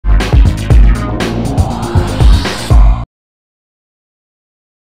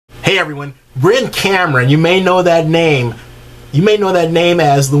Hey everyone, Brynn Cameron, you may know that name. You may know that name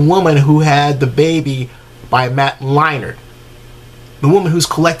as the woman who had the baby by Matt Leinart. The woman who's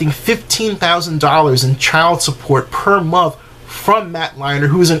collecting $15,000 in child support per month from Matt Leinart,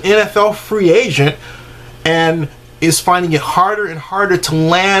 who's an NFL free agent and is finding it harder and harder to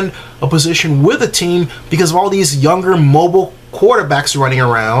land a position with a team because of all these younger mobile quarterbacks running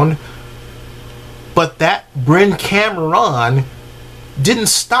around. But that Brynn Cameron didn't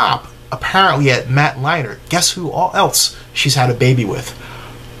stop, apparently, at Matt Leinart. Guess who else she's had a baby with?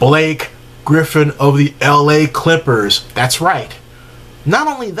 Blake Griffin of the LA Clippers. That's right. Not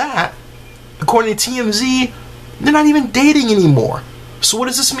only that, according to TMZ, they're not even dating anymore. So what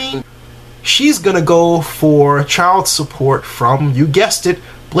does this mean? She's gonna go for child support from, you guessed it,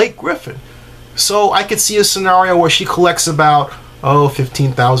 Blake Griffin. So I could see a scenario where she collects about,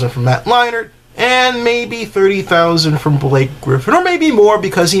 $15,000 from Matt Leinart, and maybe $30,000 from Blake Griffin, or maybe more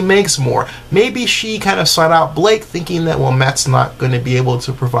because he makes more. Maybe she kind of sought out Blake thinking that, well, Matt's not going to be able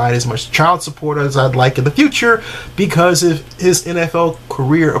to provide as much child support as I'd like in the future because of his NFL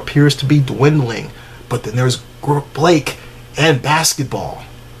career appears to be dwindling. But then there's Blake and basketball.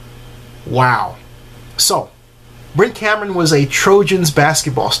 Wow. So, Brynn Cameron was a Trojans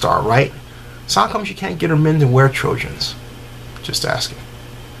basketball star, right? So how come she can't get her men to wear Trojans? Just asking.